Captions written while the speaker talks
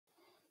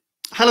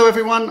Hello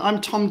everyone,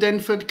 I'm Tom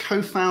Denford,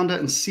 co-founder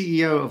and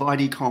CEO of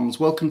ID Comms.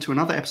 Welcome to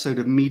another episode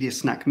of Media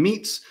Snack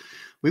Meets,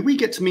 where we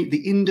get to meet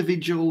the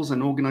individuals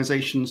and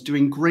organizations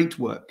doing great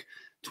work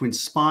to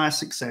inspire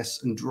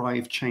success and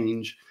drive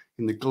change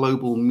in the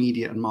global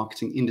media and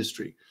marketing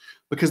industry.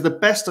 Because the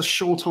best are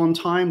short on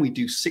time, we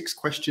do 6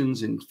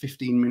 questions in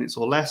 15 minutes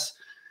or less.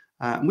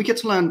 And we get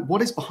to learn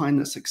what is behind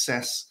that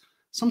success,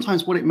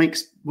 sometimes what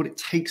it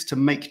takes to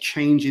make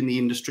change in the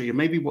industry, and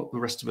maybe what the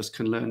rest of us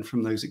can learn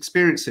from those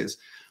experiences.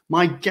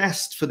 My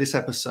guest for this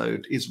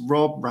episode is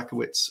Rob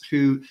Rakowitz,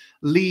 who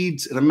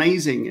leads an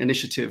amazing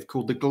initiative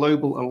called the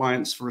Global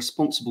Alliance for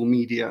Responsible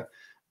Media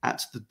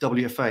at the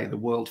WFA, the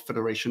World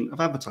Federation of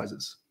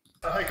Advertisers.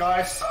 Hey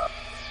guys.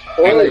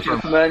 Hello,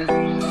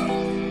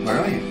 gentlemen. Where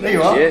are you? There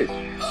you are. Cheers.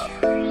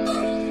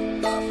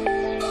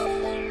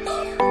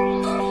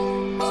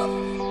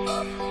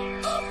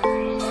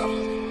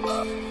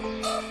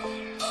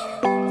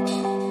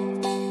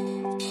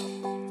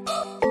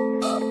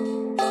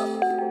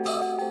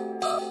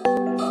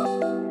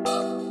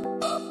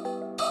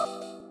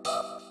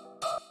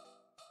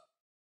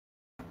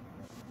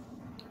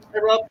 Hey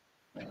Rob,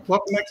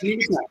 welcome back to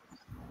Media Snack.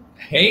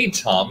 Hey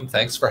Tom,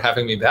 thanks for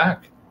having me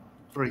back.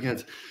 Very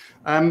good.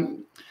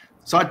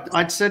 So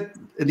I'd said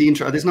in the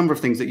intro, there's a number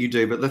of things that you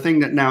do, but the thing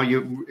that now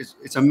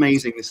it's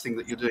amazing, this thing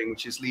that you're doing,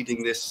 which is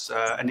leading this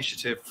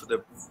initiative for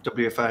the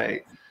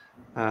WFA,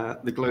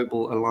 the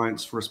Global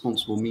Alliance for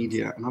Responsible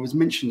Media. And I was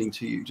mentioning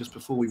to you just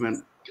before we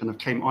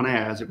came on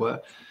air, as it were,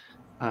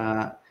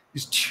 it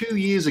was 2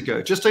 years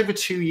ago, just over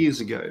 2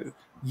 years ago,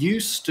 you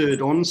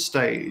stood on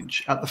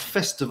stage at the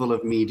Festival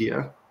of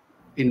Media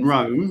in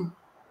Rome,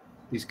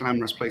 these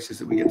glamorous places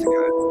that we get to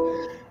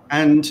go,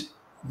 and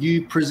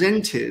you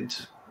presented,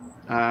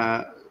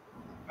 and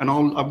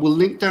I will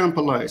link down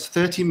below, it's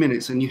 30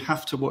 minutes and you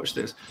have to watch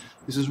this.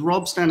 This is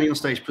Rob standing on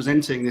stage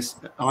presenting this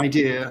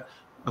idea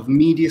of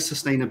media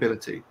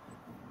sustainability,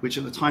 which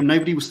at the time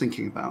nobody was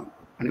thinking about.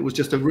 And it was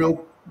just a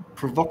real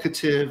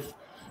provocative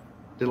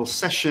little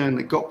session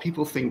that got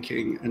people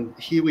thinking. And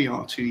here we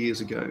are 2 years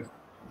ago.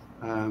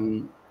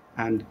 And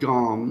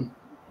GARM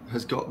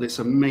has got this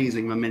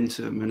amazing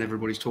momentum and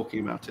everybody's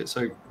talking about it.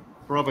 So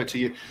bravo to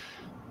you.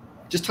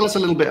 Just tell us a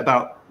little bit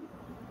about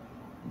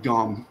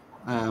GARM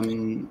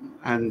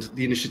and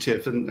the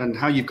initiative and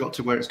how you've got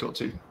to where it's got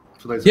to.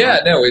 For those.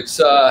 Yeah, no,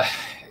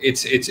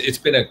 it's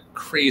been a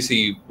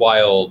crazy,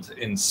 wild,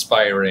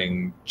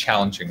 inspiring,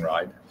 challenging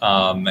ride.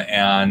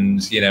 And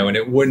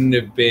it wouldn't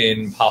have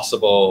been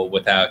possible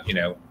without,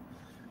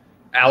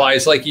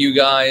 allies like you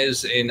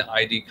guys in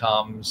ID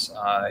Comms,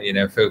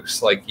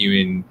 folks like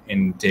you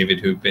and David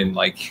who've been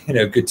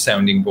good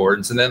sounding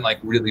boards, and then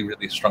really,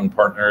 really strong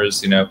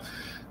partners, Luis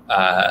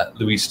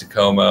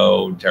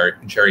DeComo,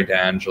 Jerry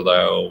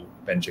D'Angelo,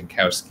 Ben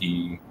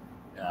Jankowski,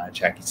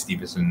 Jackie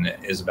Stevenson,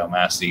 Isabel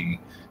Massey,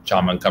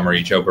 John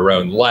Montgomery, Joe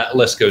Barone,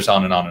 list goes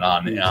on and on and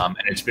on. And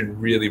it's been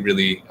really,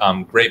 really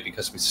great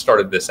because we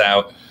started this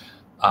out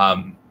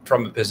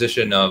from a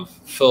position of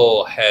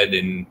full head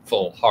and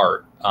full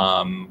heart.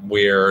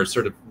 We're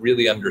sort of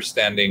really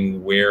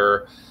understanding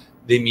where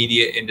the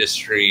media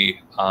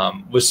industry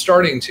was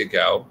starting to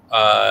go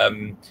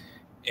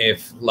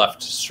if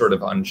left sort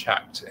of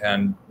unchecked.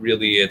 And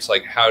really, it's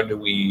like, how do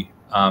we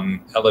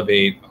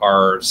elevate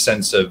our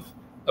sense of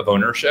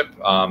ownership?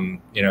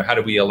 How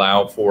do we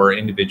allow for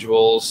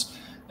individuals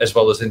as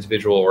well as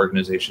individual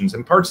organizations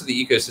and parts of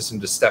the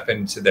ecosystem to step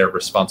into their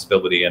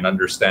responsibility and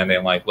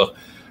understanding, look,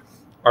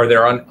 are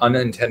there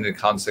unintended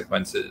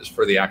consequences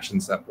for the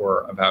actions that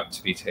we're about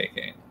to be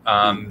taking?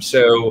 That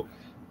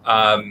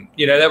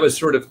was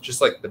sort of just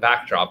the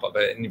backdrop of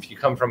it. And if you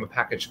come from a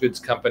packaged goods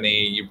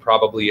company, you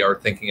probably are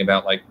thinking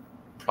about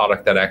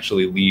product that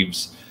actually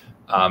leaves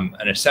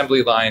an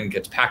assembly line,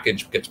 gets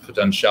packaged, gets put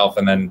on shelf,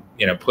 and then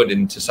put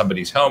into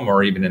somebody's home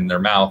or even in their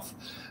mouth.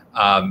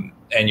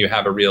 And you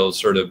have a real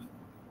sort of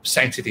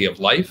sanctity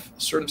of life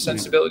sort of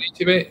sensibility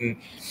to it.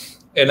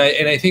 And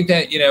I think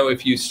that,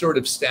 if you sort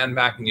of stand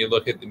back and you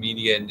look at the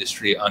media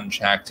industry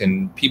unchecked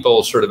and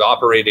people sort of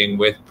operating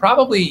with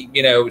probably,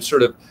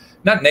 sort of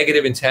not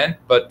negative intent,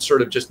 but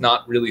sort of just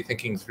not really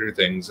thinking through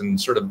things,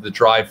 and sort of the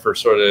drive for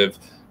sort of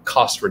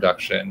cost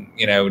reduction,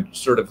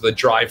 sort of the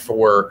drive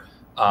for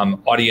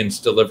audience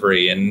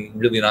delivery and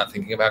really not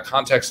thinking about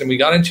context. And we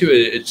got into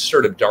a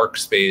sort of dark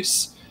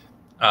space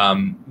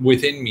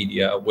within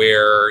media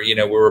where,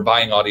 we were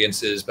buying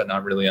audiences, but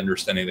not really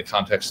understanding the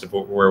context of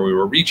where we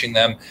were reaching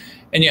them.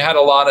 And you had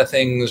a lot of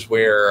things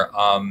where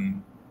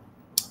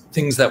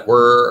things that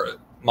were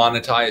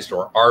monetized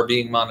or are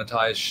being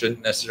monetized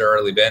shouldn't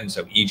necessarily been.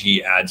 So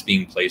e.g. ads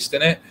being placed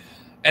in it.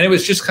 And it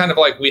was just kind of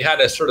we had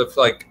a sort of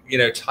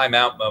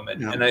timeout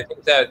moment. Yeah. And I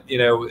think that,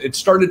 it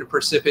started to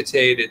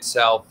precipitate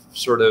itself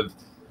sort of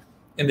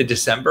in the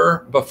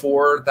December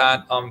before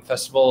that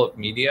Festival of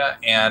Media.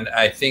 And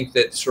I think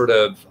that sort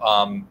of,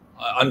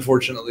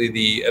 unfortunately,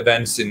 the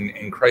events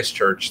in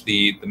Christchurch,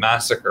 the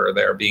massacre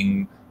there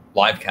being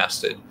live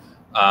casted,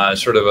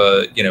 sort of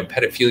a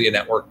pedophilia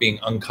network being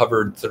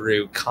uncovered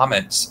through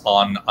comments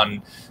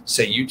on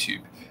say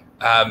YouTube,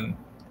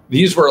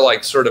 these were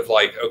like sort of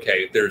like,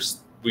 okay,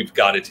 we've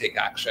got to take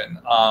action.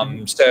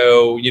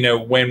 So, you know,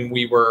 when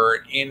we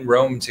were in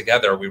Rome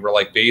together, we were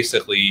like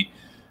basically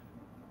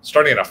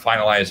starting to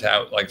finalize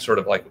out like sort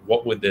of like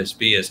what would this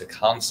be as a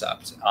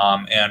concept.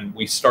 And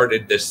we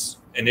started this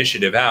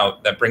initiative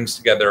out that brings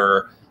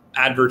together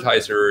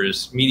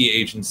advertisers, media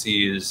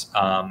agencies,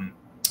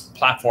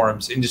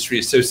 platforms, industry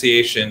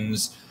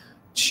associations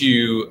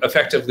to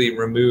effectively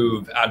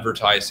remove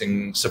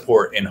advertising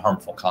support in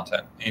harmful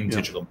content in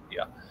digital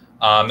media.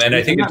 And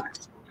I think,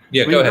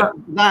 go ahead.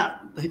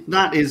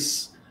 That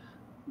is,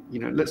 you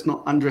know, let's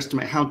not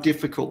underestimate how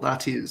difficult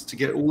that is to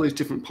get all those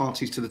different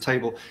parties to the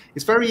table.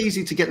 It's very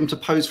easy to get them to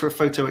pose for a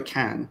photo at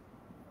Cannes.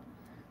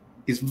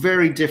 It's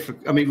very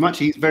difficult. I mean,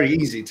 very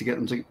easy to get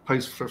them to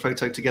pose for a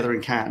photo together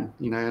in Cannes,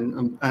 you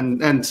know,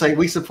 and say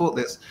we support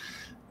this.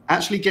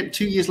 Actually,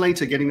 2 years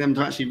later, getting them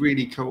to actually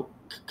really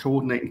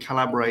coordinate and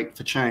collaborate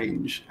for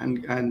change,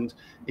 and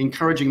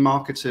encouraging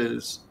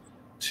marketers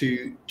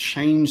to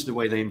change the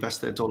way they invest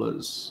their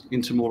dollars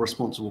into more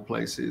responsible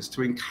places,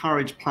 to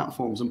encourage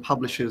platforms and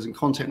publishers and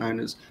content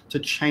owners to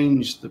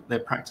change their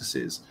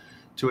practices,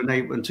 to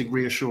enable and to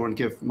reassure and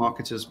give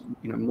marketers,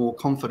 you know, more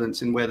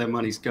confidence in where their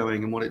money's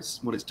going and what it's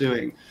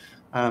doing.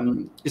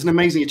 Is an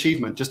amazing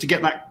achievement. Just to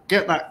get that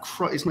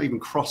it's not even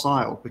cross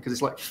aisle, because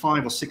it's like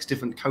 5 or 6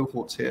 different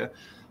cohorts here,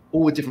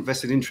 all with different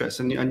vested interests,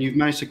 and you've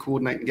managed to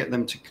coordinate and get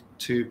them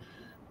to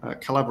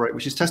collaborate,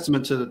 which is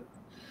testament to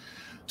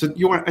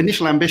your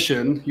initial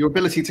ambition, your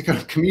ability to kind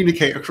of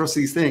communicate across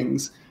these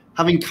things,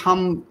 having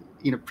come,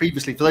 you know,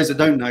 previously. For those that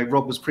don't know,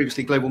 Rob was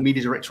previously global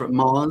media director at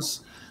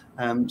Mars.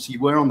 So you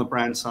were on the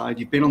brand side,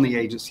 you've been on the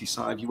agency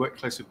side, you work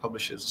closely with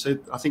publishers. So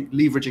I think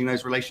leveraging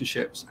those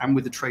relationships and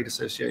with the trade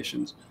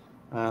associations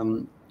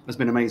has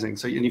been amazing.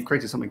 So, and you've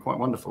created something quite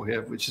wonderful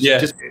here, which is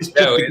just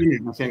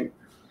beginning, I think.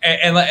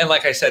 And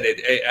like I said,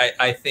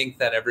 I think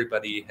that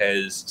everybody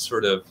has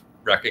sort of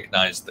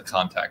recognized the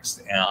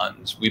context,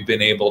 and we've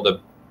been able to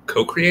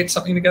co-create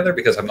something together,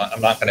 because I'm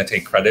not going to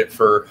take credit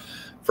for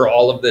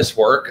all of this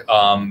work,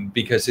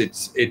 because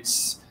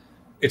it's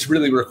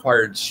really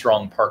required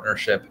strong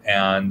partnership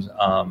and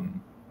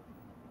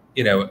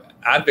you know,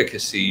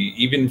 advocacy,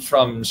 even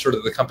from sort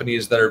of the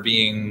companies that are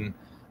being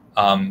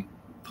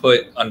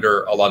put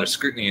under a lot of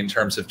scrutiny in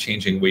terms of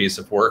changing ways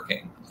of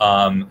working.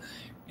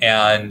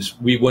 And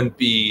we wouldn't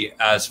be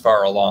as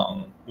far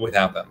along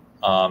without them.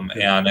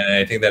 And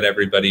I think that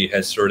everybody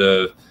has sort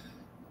of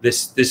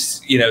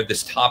this you know,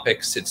 this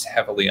topic sits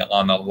heavily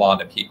on a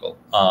lot of people.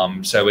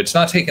 So it's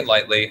not taken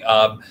lightly.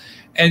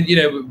 And, you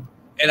know,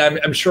 and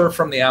I'm sure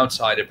from the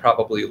outside, it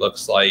probably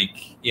looks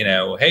like, you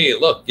know, hey,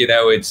 look, you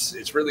know,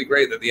 it's really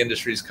great that the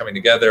industry is coming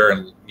together,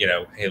 and, you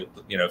know, hey,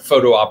 you know,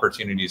 photo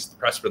opportunities, the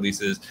press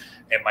releases,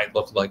 it might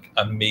look like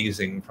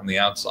amazing from the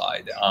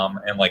outside,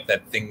 and like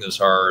that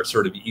things are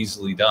sort of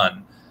easily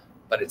done,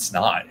 but it's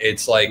not.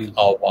 It's like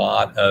a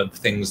lot of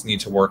things need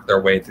to work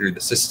their way through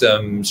the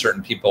system.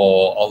 Certain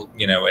people,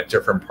 you know, at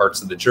different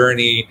parts of the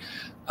journey,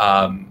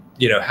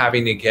 you know,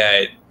 having to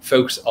get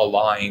folks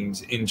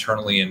aligned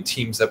internally in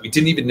teams that we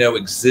didn't even know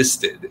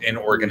existed in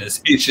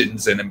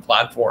organizations and in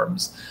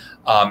platforms,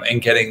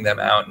 and getting them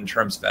out in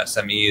terms of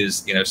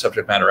SMEs, you know,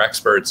 subject matter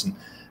experts, and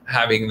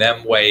having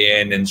them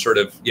weigh in and sort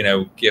of, you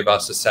know, give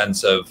us a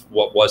sense of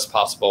what was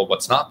possible,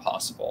 what's not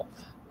possible.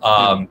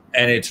 And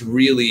it's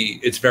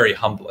very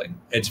humbling.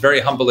 It's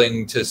very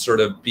humbling to sort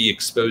of be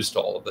exposed to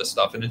all of this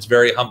stuff. And it's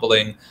very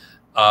humbling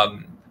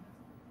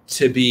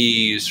to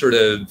be sort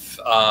of,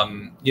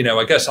 you know,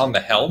 I guess on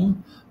the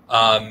helm,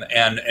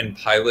 and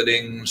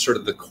piloting sort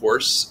of the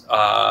course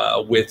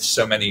with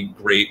so many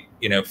great,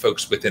 you know,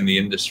 folks within the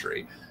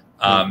industry.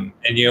 And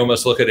you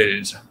almost look at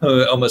it,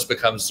 it almost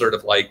becomes sort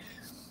of like,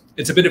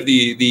 it's a bit of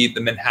the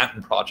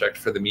Manhattan Project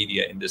for the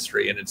media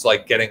industry. And it's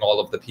like getting all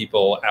of the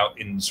people out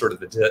in sort of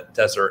the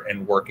desert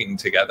and working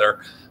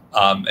together.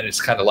 And it's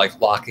kind of like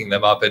locking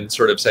them up and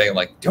sort of saying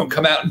like, don't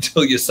come out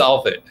until you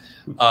solve it.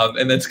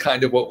 And that's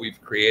kind of what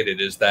we've created,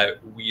 is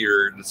that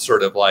weird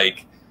sort of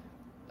like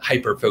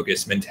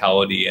hyper-focused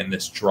mentality and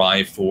this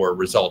drive for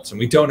results. And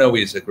we don't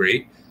always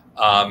agree.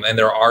 And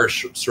there are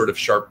sort of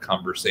sharp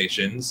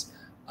conversations.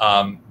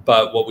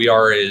 But what we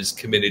are is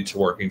committed to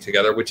working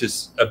together, which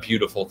is a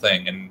beautiful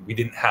thing. And we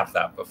didn't have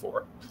that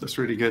before. That's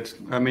really good.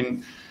 I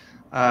mean,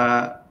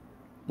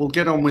 we'll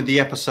get on with the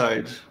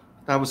episode.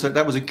 That was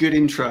a good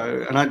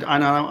intro. And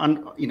I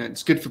you know,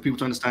 it's good for people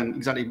to understand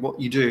exactly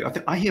what you do.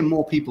 I hear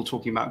more people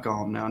talking about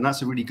GARM now, and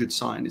that's a really good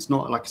sign. It's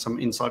not like some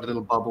inside a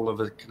little bubble of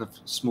a kind of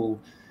small,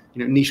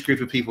 you know, niche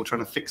group of people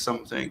trying to fix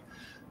something.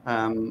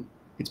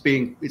 It's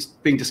being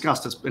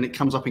discussed, and it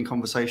comes up in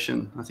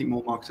conversation. I think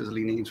more marketers are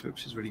leaning into it,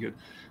 which is really good.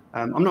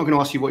 I'm not going to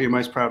ask you what you're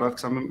most proud of,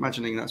 because I'm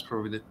imagining that's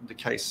probably the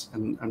case,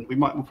 and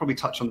we'll probably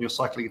touch on your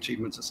cycling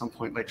achievements at some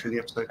point later in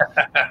the episode.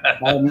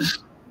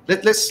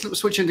 Let's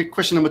switch into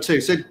question number 2.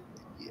 So,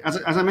 as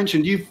I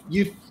mentioned, you've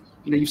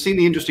seen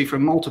the industry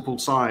from multiple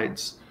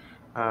sides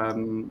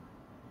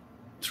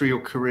through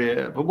your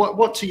career. But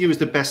what to you is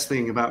the best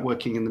thing about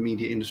working in the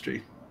media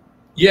industry?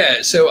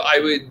 Yeah, so I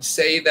would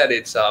say that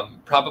it's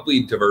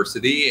probably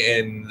diversity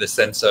in the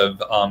sense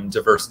of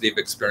diversity of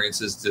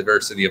experiences,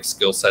 diversity of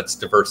skill sets,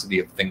 diversity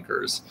of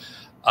thinkers.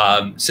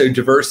 So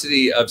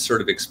diversity of sort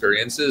of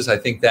experiences, I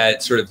think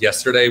that sort of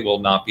yesterday will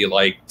not be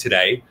like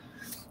today,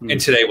 and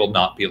today will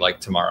not be like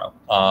tomorrow.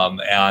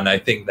 And I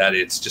think that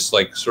it's just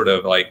like sort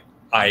of like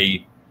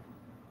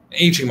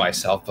aging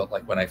myself, but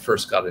like when I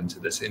first got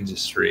into this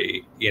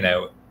industry, you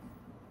know,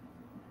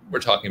 we're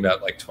talking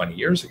about like 20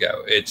 years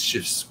ago. It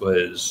just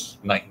was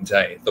night and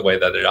day the way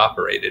that it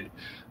operated.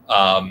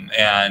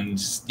 And,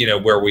 you know,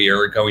 where we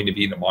are going to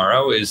be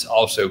tomorrow is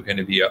also going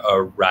to be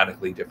a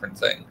radically different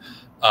thing.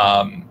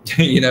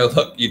 You know,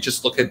 look, you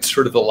just look at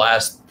sort of the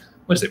last,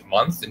 what is it,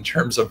 month in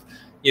terms of,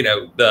 you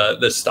know,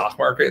 the stock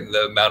market and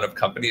the amount of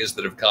companies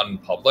that have gone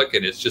public.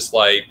 And it's just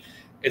like,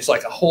 it's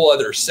like a whole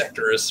other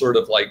sector is sort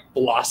of like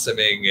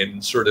blossoming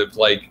and sort of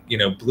like, you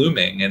know,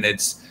 blooming. And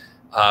it's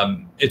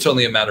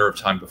only a matter of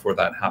time before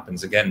that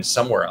happens again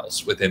somewhere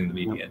else within the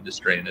media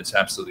industry. And it's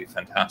absolutely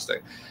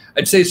fantastic.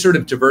 I'd say sort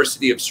of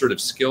diversity of sort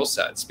of skill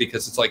sets,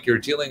 because it's like you're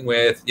dealing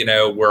with, you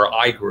know, where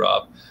I grew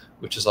up,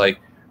 which is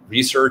like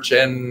research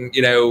and,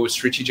 you know,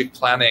 strategic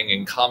planning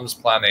and comms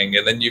planning.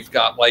 And then you've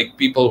got like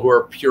people who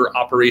are pure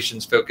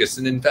operations focused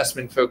and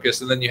investment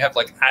focused. And then you have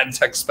like ad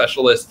tech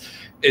specialists.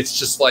 It's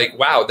just like,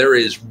 wow, there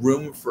is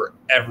room for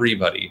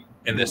everybody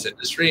in this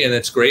industry, and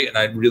it's great. And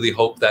I really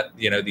hope that,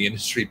 you know, the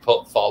industry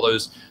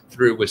follows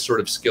through with sort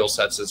of skill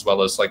sets as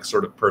well as like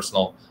sort of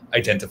personal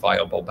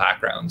identifiable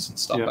backgrounds and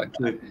stuff like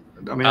that.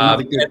 I mean,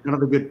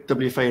 another good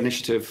WFA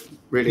initiative,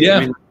 really. Yeah. I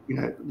mean, you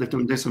know, they've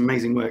done some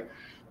amazing work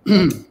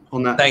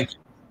on that. Thank you.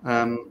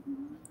 And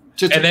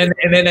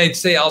then I'd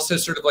say also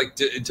sort of like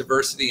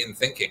diversity in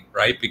thinking,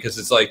 right? Because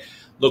it's like,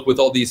 look, with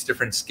all these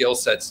different skill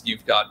sets,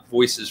 you've got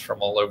voices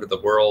from all over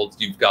the world.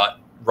 You've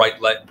got right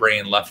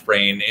brain, left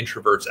brain,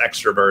 introverts,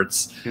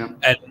 extroverts,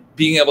 and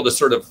being able to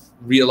sort of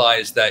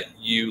realize that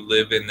you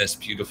live in this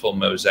beautiful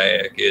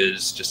mosaic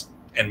is just,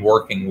 and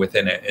working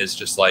within it is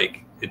just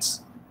like, it's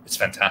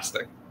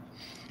fantastic.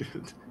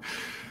 Good.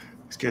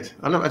 It's good.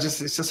 I love it.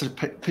 It's just a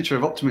picture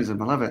of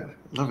optimism. I love it.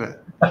 Love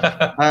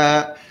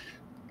it.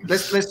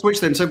 Let's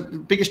switch then. So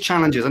biggest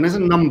challenges, and there's a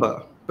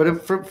number,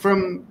 but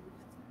from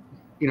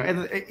you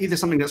know, either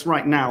something that's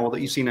right now or that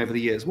you've seen over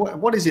the years.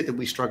 What is it that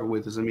we struggle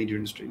with as a media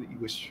industry that you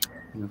wish,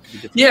 you know, could be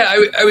different? Yeah,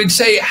 I would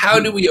say, how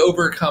do we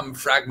overcome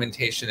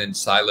fragmentation and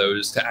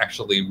silos to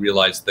actually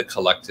realize the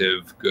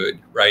collective good,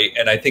 right?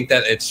 And I think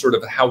that it's sort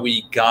of how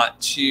we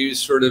got to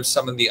sort of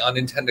some of the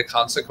unintended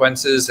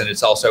consequences, and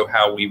it's also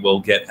how we will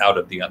get out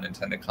of the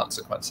unintended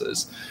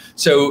consequences.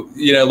 So,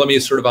 you know, let me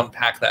sort of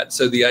unpack that.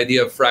 So the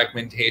idea of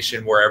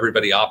fragmentation, where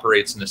everybody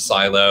operates in a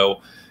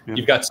silo.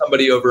 You've got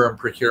somebody over in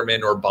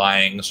procurement or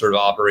buying sort of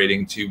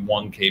operating to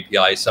one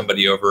KPI,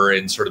 somebody over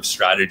in sort of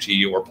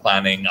strategy or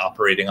planning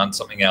operating on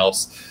something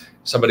else,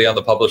 somebody on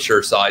the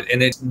publisher side.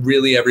 And it's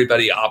really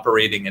everybody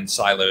operating in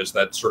silos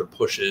that sort of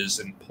pushes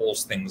and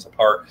pulls things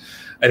apart.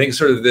 I think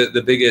sort of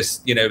the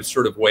biggest, you know,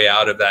 sort of way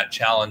out of that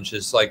challenge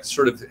is like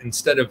sort of,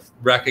 instead of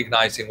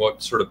recognizing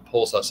what sort of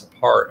pulls us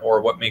apart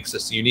or what makes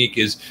us unique,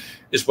 is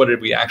what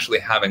did we actually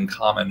have in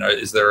common?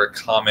 Is there a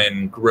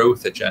common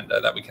growth agenda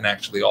that we can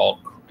actually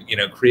all, you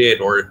know,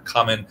 create, or a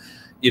common,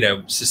 you know,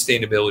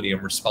 sustainability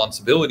and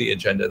responsibility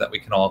agenda that we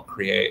can all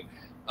create,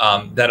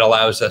 that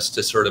allows us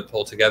to sort of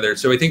pull together.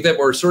 So I think that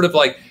we're sort of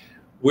like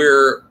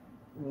where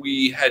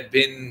we had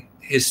been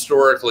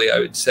historically, I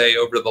would say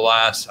over the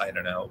last, I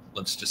don't know,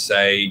 let's just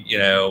say, you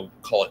know,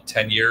 call it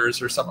 10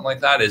 years or something like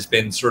that, has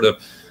been sort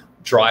of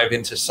drive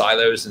into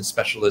silos and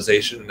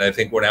specialization. And I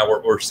think what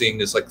we're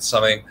seeing is like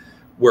something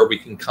where we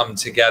can come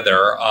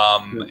together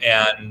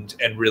and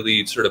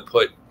really sort of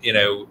put, you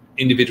know,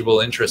 individual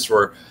interests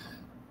or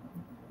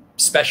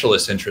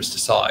specialist interests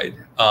aside.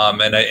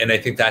 And I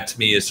think that to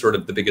me is sort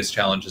of the biggest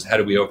challenge, is how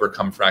do we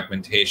overcome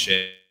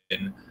fragmentation?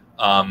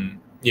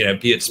 You know,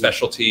 be it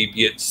specialty,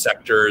 be it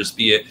sectors,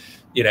 be it,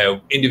 you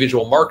know,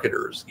 individual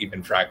marketers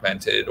even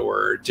fragmented,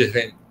 or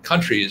different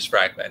countries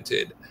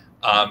fragmented.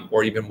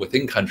 Or even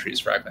within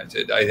countries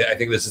fragmented. I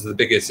think this is the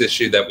biggest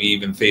issue that we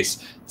even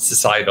face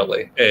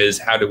societally, is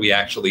how do we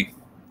actually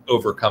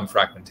overcome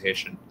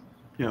fragmentation?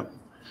 Yeah.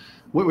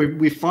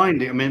 We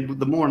find it, I mean,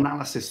 the more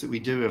analysis that we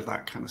do of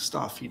that kind of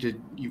stuff,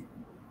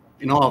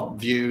 in our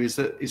view, is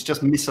that it's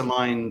just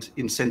misaligned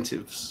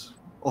incentives.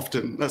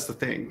 Often, that's the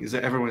thing, is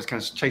that everyone is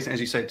kind of chasing, as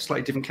you said,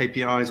 slightly different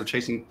KPIs or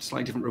chasing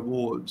slightly different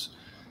rewards.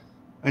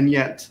 And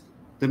yet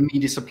the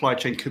media supply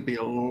chain could be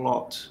a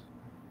lot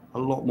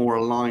more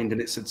aligned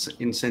in its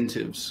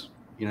incentives,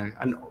 you know,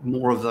 and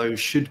more of those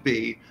should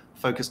be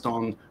focused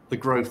on the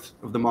growth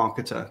of the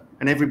marketer,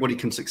 and everybody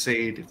can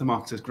succeed if the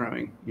marketer is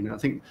growing. You know, I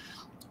think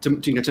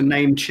to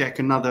name check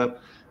another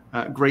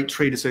great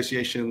trade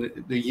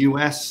association, the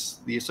US,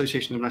 the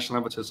Association of National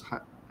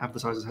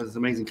Advertisers has this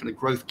amazing kind of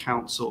growth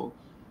council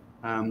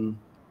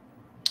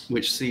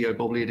which CEO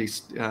Bob Leedy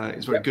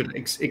is very good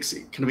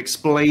at kind of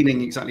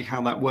explaining exactly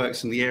how that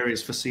works and the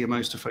areas for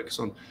CMOs to focus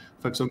on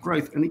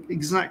growth. And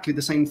exactly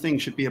the same thing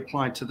should be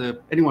applied to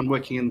anyone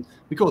working in,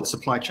 we call it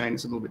supply chain.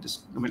 It's a little bit,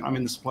 I mean, I'm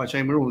in the supply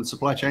chain, we're all in the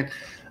supply chain.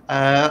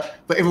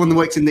 But everyone that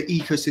works in the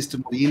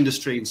ecosystem or the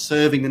industry and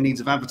serving the needs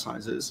of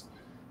advertisers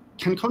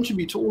can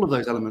contribute to all of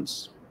those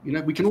elements. You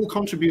know, we can all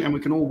contribute and we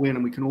can all win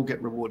and we can all get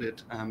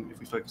rewarded if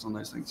we focus on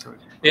those things. So,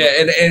 yeah,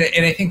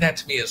 and I think that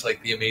to me is like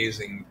the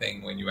amazing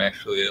thing when you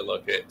actually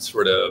look at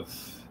sort of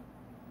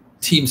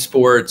team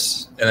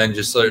sports and then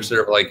just sort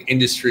of like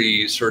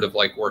industry sort of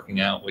like working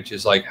out, which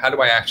is like, how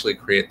do I actually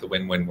create the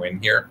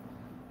win-win-win here?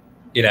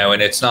 You know,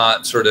 and it's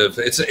not sort of,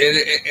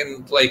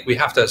 and like we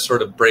have to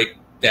sort of break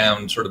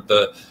down sort of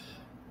the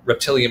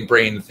reptilian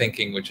brain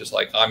thinking, which is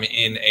like, I'm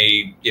in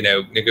a, you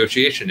know,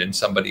 negotiation and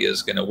somebody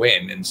is going to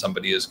win and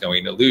somebody is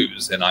going to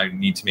lose. And I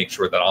need to make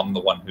sure that I'm the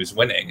one who's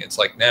winning. It's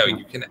like, no,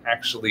 you can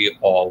actually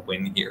all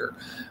win here.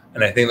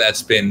 And I think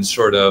that's been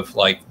sort of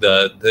like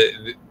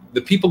the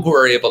people who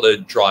are able to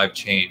drive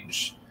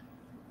change.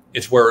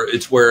 It's where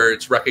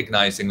it's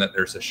recognizing that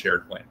there's a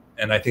shared win.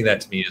 And I think that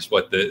to me is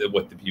what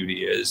the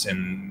beauty is.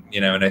 And, you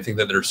know, and I think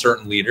that there are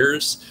certain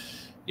leaders,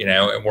 you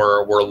know, and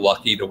we're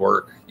lucky to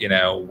work, you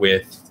know,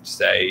 with,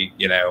 say,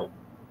 we're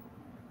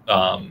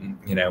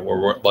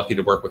lucky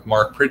to work with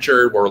Mark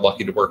Pritchard. We're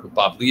lucky to work with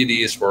Bob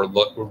Leedy. We're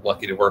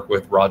lucky to work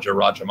with Raja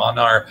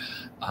Rajamanar,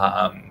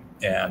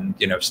 and,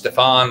 you know,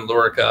 Stefan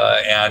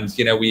Lurica. And,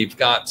 you know, we've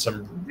got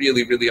some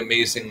really, really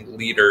amazing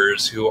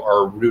leaders who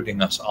are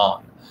rooting us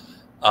on.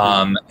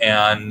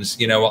 And,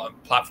 you know,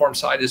 platform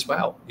side as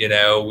well, you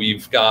know,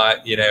 we've got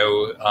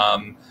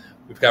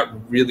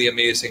really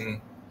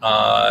amazing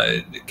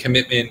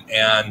commitment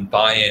and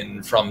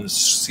buy-in from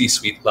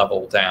C-suite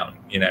level down,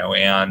 you know,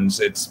 and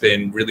it's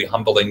been really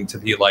humbling to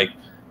be like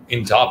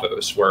in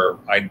Davos, where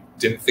I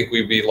didn't think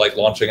we'd be like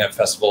launching a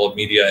festival of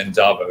media in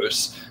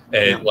Davos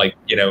and like,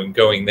 you know,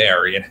 going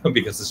there, you know,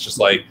 because it's just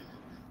like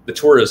the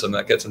tourism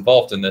that gets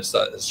involved in this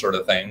sort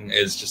of thing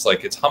is just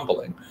like, it's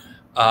humbling.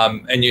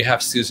 And you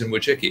have Susan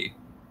Wojcicki,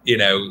 you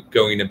know,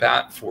 going to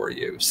bat for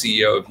you,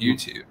 CEO of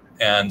YouTube,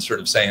 and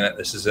sort of saying that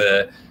this is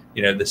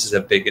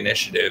a big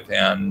initiative,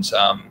 and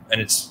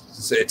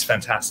it's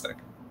fantastic.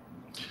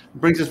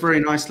 Brings us very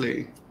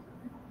nicely,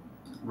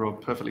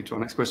 Rob, perfectly to our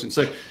next question.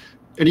 So,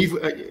 and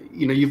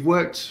you've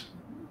worked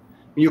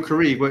in your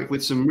career, you've worked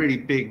with some really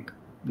big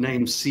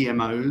name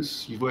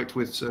CMOs, you've worked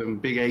with some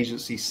big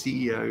agency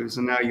CEOs,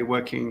 and now you're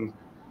working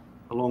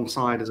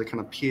alongside as a kind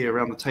of peer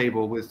around the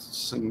table with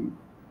some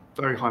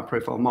very high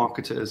profile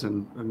marketers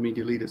and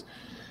media leaders.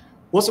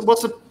 What's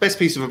the best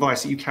piece of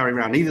advice that you carry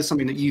around, either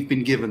something that you've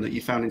been given that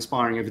you found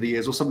inspiring over the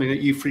years or something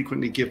that you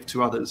frequently give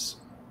to others?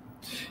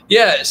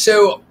 Yeah,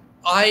 so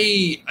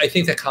I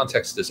think that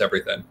context is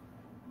everything.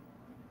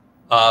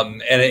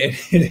 And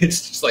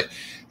it's just like,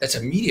 that's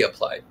a media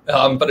play,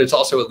 but it's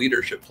also a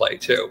leadership play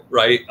too,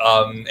 right?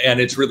 And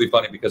it's really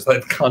funny because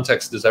that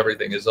context is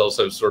everything is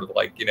also sort of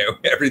like, you know,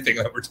 everything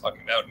that we're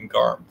talking about in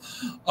GARM.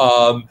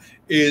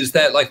 Is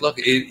that like, look,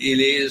 it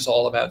is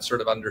all about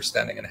sort of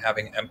understanding and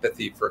having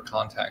empathy for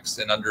context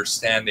and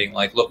understanding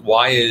like, look,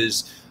 why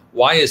is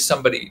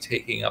somebody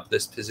taking up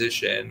this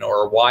position,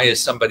 or why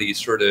is somebody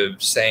sort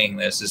of saying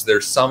this?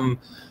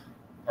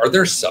 Are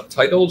there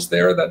subtitles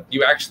there that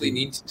you actually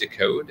need to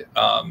decode?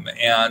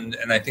 And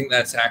I think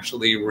that's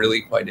actually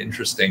really quite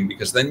interesting,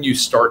 because then you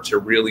start to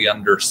really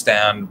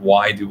understand,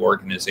 why do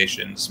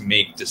organizations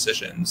make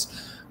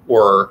decisions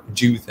or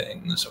do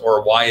things,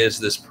 or why is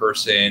this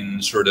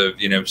person sort of,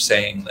 you know,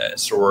 saying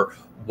this, or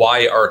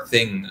why are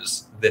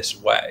things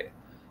this way?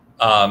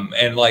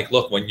 And like,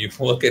 look, when you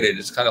look at it,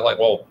 it's kind of like,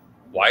 well,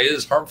 why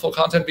is harmful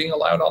content being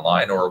allowed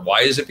online, or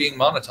why is it being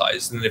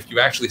monetized? And if you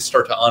actually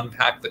start to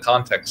unpack the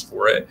context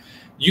for it,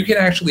 you can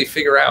actually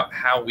figure out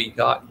how we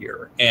got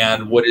here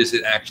and what is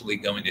it actually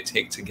going to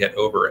take to get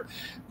over it.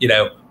 You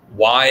know,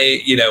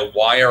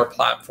 why are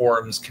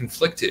platforms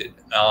conflicted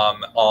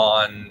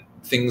on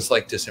things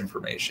like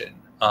disinformation?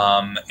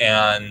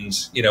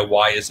 And, you know,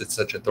 why is it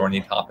such a thorny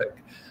topic?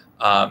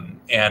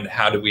 And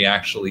how do we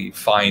actually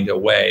find a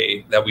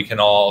way that we can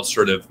all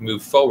sort of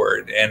move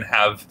forward and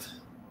have,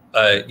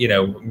 you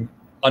know,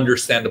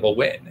 understandable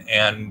win?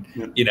 And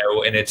you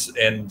know, and it's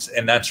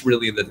and that's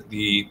really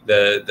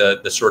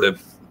the sort of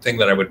thing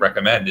that I would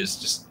recommend, is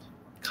just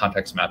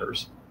context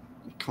matters.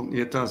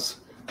 It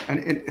does, and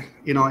it,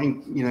 you know,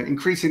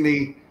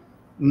 increasingly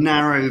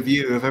narrow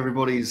view of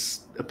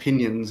everybody's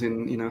opinions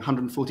in, you know,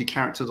 140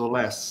 characters or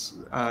less.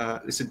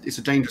 It's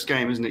a dangerous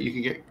game, isn't it? You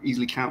can get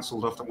easily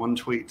cancelled after one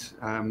tweet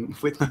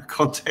with no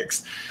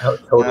context. Oh,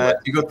 totally.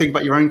 You've got to think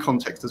about your own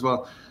context as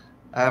well.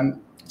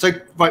 So,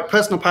 right,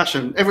 personal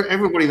passion.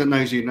 Everybody that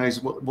knows you knows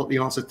what the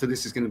answer to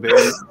this is going to be.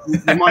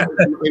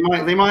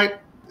 They might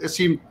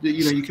assume that,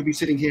 you know, you could be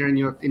sitting here in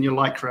your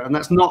lycra, and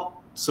that's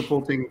not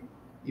supporting,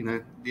 you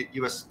know, the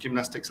US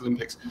Gymnastics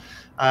Olympics.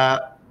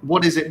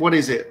 What is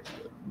it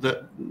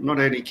that not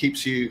only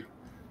keeps you,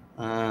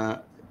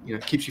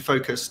 keeps you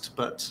focused,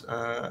 but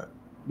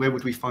where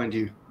would we find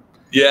you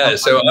Yeah,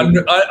 so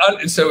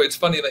so it's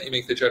funny that you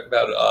make the joke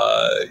about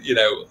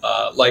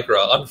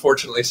Lycra.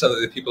 Unfortunately, some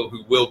of the people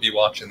who will be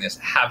watching this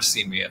have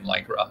seen me in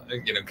Lycra,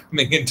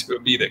 coming into a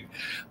meeting.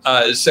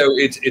 So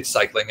it's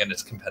cycling, and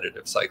it's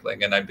competitive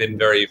cycling, and I've been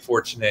very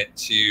fortunate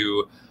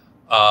to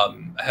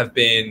have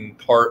been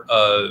part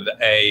of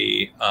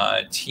a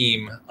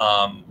team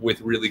with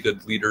really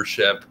good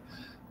leadership.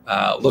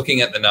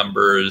 Looking at the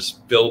numbers,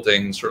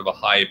 building sort of a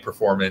high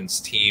performance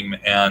team,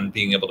 and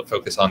being able to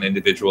focus on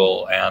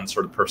individual and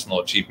sort of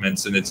personal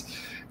achievements. And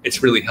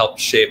it's really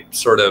helped shape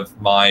sort of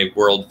my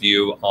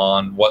worldview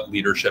on what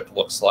leadership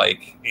looks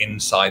like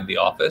inside the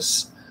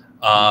office,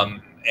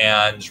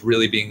 and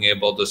really being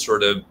able to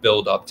sort of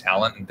build up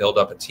talent and build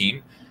up a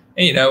team.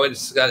 And,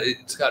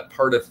 it's got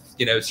part of,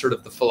 sort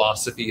of the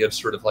philosophy of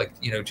sort of like,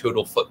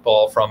 total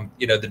football from,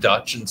 the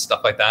Dutch and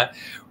stuff like that,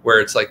 where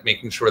it's like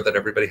making sure that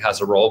everybody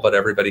has a role, but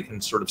everybody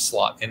can sort of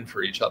slot in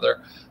for each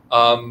other.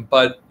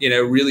 But,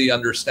 really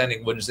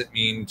understanding, what does it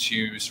mean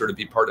to sort of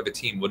be part of a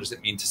team? What does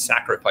it mean to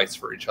sacrifice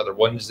for each other?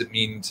 What does it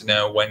mean to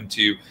know when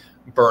to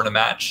burn a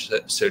match,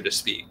 so to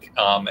speak,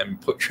 and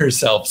put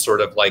yourself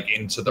sort of like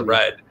into the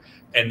red,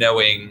 and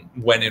knowing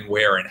when and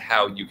where and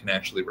how you can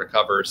actually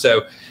recover.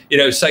 So,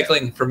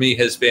 cycling for me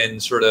has been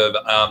sort of,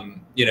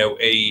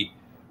 a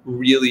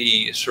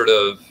really sort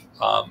of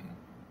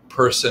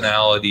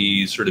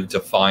personality sort of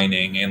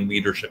defining and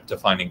leadership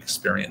defining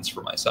experience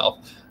for myself.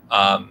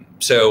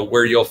 So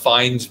where you'll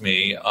find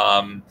me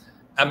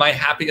at my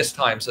happiest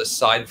times,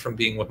 aside from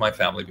being with my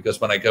family, because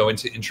when I go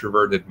into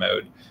introverted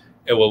mode,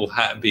 it will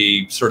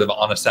be sort of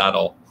on a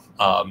saddle,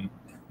 on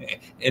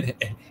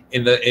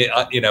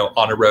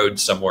a road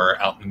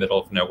somewhere out in the middle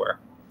of nowhere.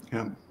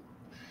 Yeah,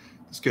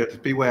 that's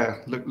good.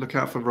 Beware. Look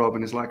out for Rob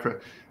and his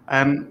Lycra.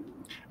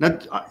 Now,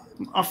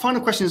 our final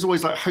question is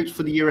always like hopes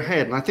for the year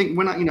ahead, and I think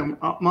when I'm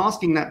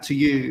asking that to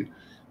you,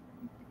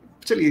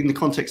 particularly in the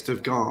context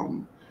of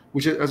GARM,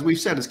 which, as we've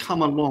said, has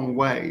come a long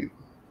way.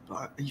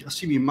 I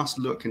assume you must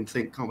look and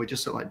think, oh, we're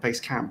just at like base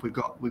camp. We've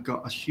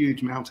got a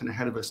huge mountain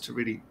ahead of us to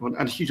really, and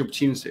a huge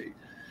opportunity.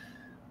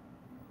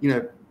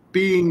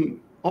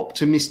 Being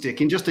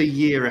optimistic in just a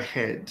year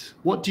ahead,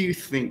 what do you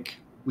think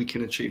we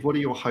can achieve? What are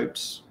your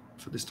hopes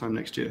for this time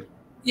next year?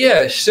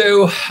 Yeah,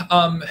 so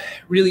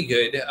really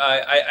good.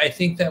 I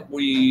think that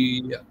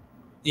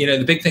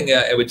the big thing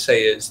I would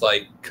say is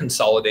like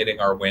consolidating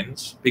our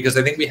wins, because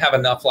I think we have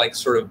enough like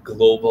sort of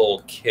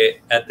global kit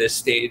at this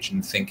stage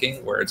and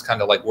thinking where it's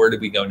kind of like, where do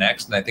we go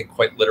next? And I think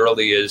quite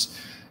literally is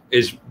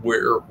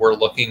we're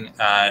looking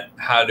at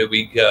how do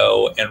we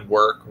go and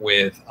work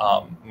with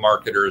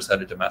marketers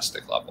at a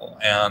domestic level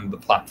and the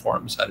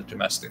platforms at a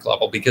domestic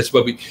level, because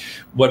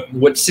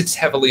what sits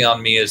heavily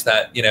on me is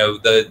that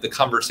the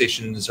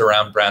conversations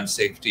around brand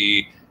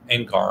safety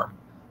and GARM,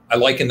 I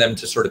liken them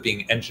to sort of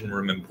being engine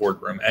room and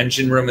boardroom.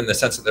 Engine room in the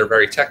sense that they're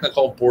very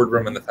technical,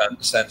 boardroom in the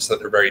sense that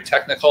they're very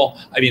technical.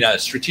 I mean,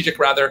 strategic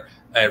rather,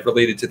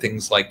 related to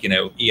things like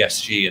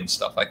ESG and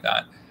stuff like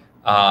that.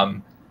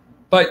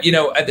 But,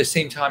 at the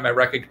same time, I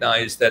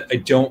recognize that I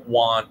don't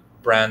want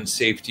brand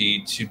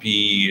safety to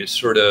be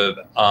sort of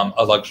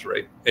a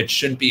luxury. It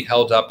shouldn't be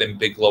held up in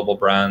big global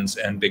brands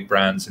and big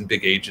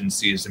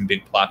agencies and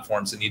big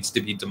platforms. It needs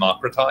to be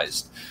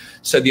democratized.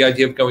 So the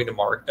idea of going to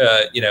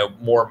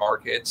more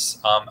markets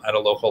at a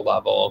local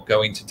level,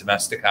 going to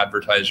domestic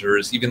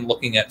advertisers, even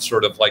looking at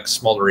sort of like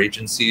smaller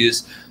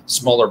agencies,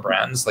 smaller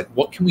brands, like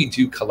what can we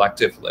do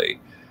collectively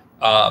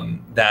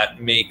that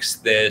makes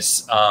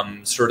this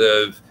sort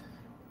of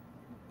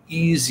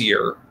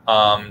easier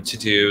to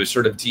do,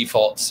 sort of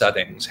default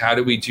settings? How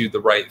do we do the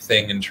right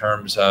thing in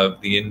terms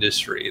of the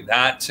industry?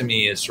 That to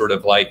me is sort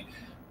of like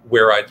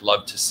where I'd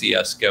love to see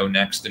us go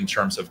next in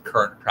terms of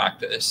current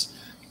practice.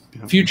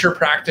 Yeah. Future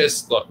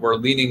practice, look, we're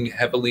leaning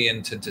heavily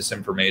into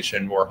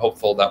disinformation. We're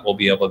hopeful that we'll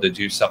be able to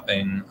do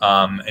something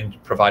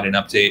and provide an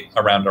update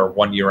around our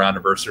 1-year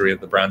anniversary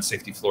of the brand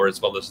safety floor,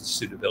 as well as the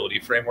suitability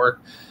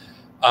framework.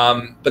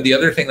 But the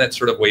other thing that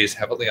sort of weighs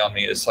heavily on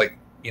me is like,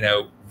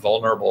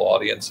 vulnerable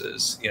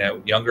audiences,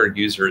 younger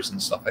users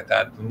and stuff like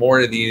that. The more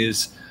of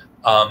these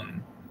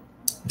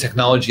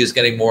technology is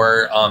getting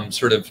more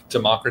sort of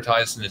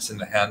democratized and it's in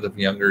the hand of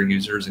younger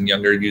users, and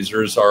younger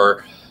users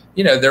are,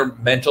 their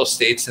mental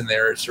states and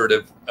their sort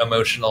of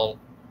emotional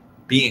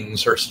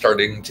beings are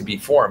starting to be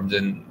formed,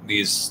 and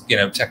these,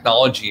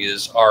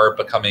 technologies are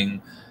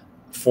becoming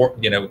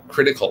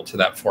critical to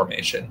that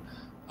formation.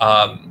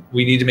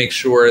 We need to make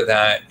sure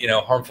that,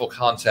 harmful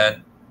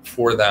content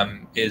for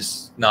them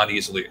is not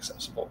easily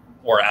accessible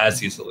or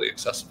as easily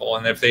accessible.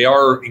 And if they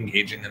are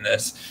engaging in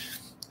this,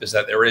 is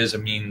that there is a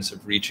means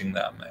of reaching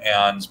them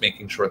and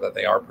making sure that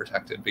they are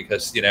protected,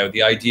 because,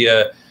 the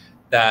idea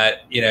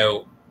that,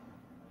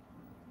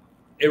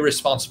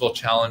 irresponsible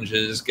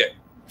challenges get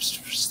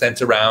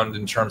sent around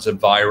in terms of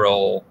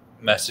viral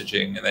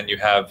messaging, and then you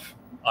have,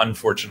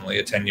 unfortunately,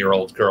 a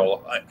 10-year-old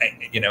girl,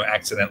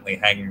 accidentally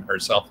hanging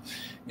herself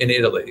in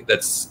Italy.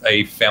 That's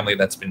a family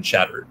that's been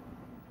shattered,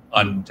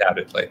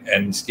 undoubtedly.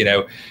 And,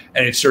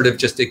 and it's sort of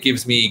just, it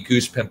gives me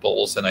goose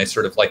pimples, and I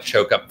sort of like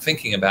choke up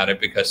thinking about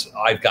it, because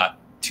I've got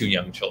two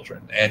young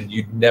children, and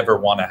you'd never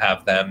want to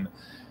have them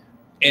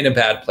in a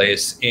bad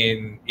place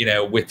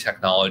with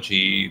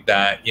technology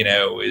that,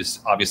 is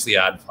obviously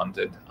ad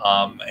funded.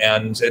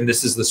 And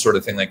this is the sort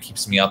of thing that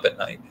keeps me up at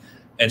night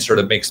and sort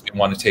of makes me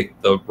want to take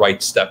the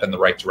right step in the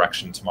right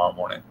direction tomorrow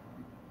morning.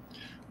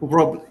 Well,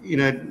 Rob,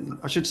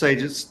 I should say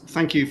just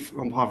thank you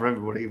on behalf of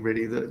everybody,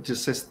 really, that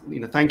just says,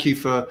 thank you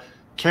for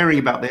caring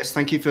about this.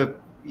 Thank you for,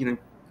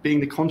 being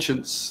the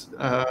conscience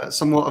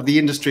somewhat of the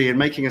industry and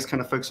making us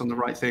kind of focus on the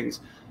right things.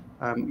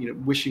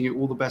 Wishing you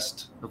all the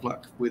best of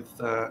luck with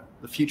the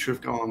future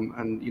of GARM,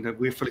 and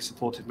we're fully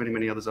supported.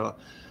 Many others are.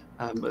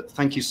 But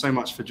thank you so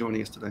much for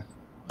joining us today.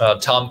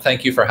 Tom,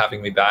 thank you for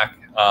having me back.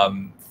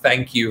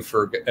 Thank you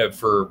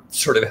for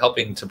sort of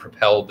helping to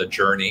propel the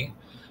journey,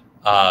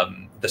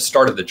 the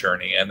start of the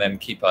journey, and then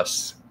keep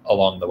us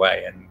along the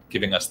way and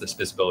giving us this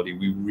visibility.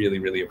 We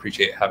really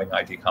appreciate having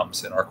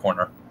IDComms in our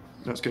corner.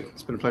 That's good.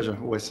 It's been a pleasure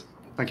always.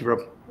 Thank you, Rob.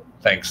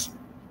 Thanks.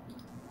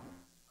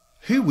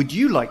 Who would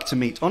you like to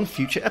meet on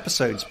future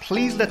episodes?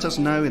 Please let us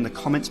know in the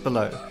comments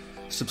below.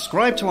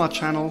 Subscribe to our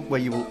channel, where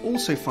you will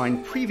also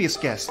find previous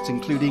guests,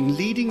 including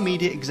leading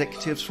media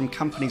executives from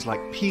companies like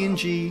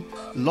P&G,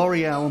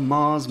 L'Oreal,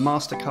 Mars,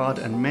 MasterCard,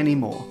 and many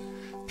more.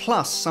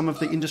 Plus some of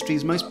the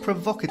industry's most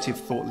provocative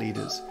thought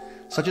leaders,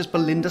 such as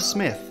Belinda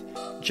Smith,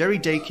 Jerry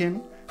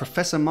Dakin,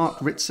 Professor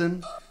Mark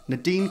Ritson,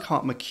 Nadine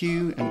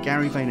Cart-McHugh, and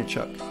Gary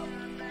Vaynerchuk.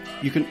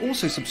 You can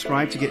also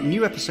subscribe to get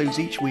new episodes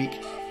each week,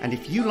 and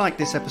if you like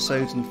this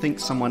episode and think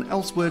someone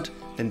else would,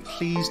 then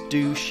please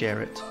do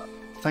share it.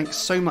 Thanks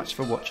so much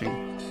for watching.